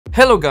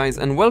Hello guys,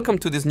 and welcome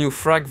to this new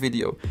FRAG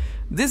video.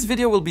 This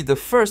video will be the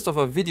first of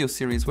a video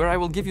series where I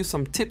will give you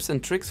some tips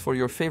and tricks for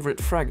your favorite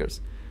fraggers.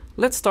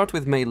 Let's start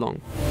with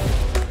Mei-Lóng.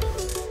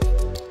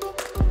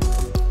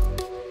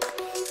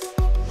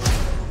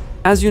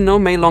 As you know,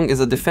 Mei-Lóng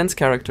is a defense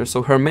character,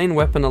 so her main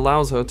weapon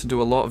allows her to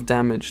do a lot of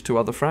damage to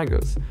other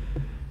fraggers,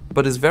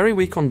 but is very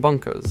weak on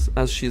bunkers,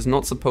 as she is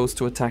not supposed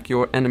to attack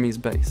your enemy's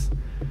base.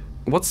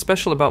 What's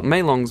special about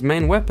Mei-Lóng's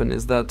main weapon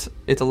is that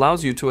it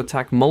allows you to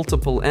attack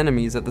multiple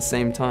enemies at the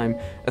same time,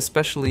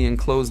 especially in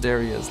closed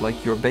areas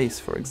like your base,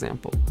 for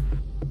example.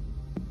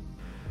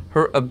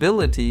 Her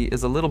ability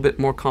is a little bit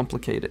more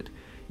complicated.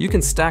 You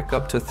can stack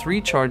up to 3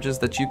 charges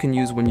that you can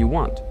use when you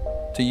want.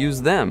 To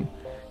use them,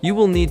 you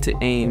will need to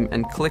aim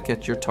and click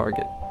at your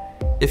target.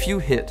 If you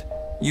hit,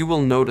 you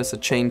will notice a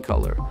chain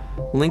color,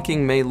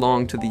 linking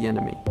Mei-Lóng to the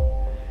enemy.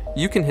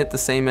 You can hit the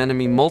same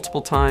enemy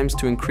multiple times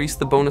to increase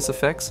the bonus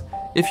effects.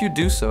 If you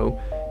do so,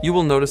 you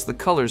will notice the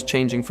colors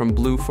changing from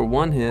blue for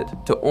 1 hit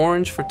to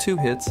orange for 2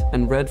 hits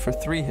and red for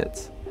 3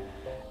 hits.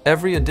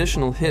 Every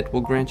additional hit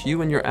will grant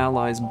you and your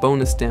allies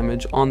bonus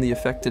damage on the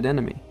affected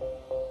enemy.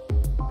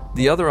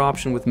 The other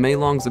option with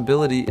Mei-Lóng's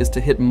ability is to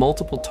hit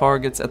multiple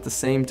targets at the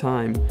same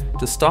time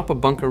to stop a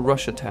bunker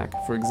rush attack,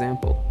 for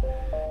example.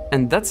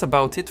 And that's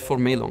about it for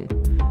Mei-Lóng.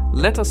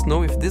 Let us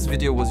know if this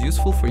video was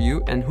useful for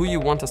you and who you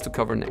want us to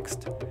cover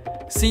next.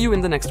 See you in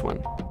the next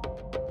one.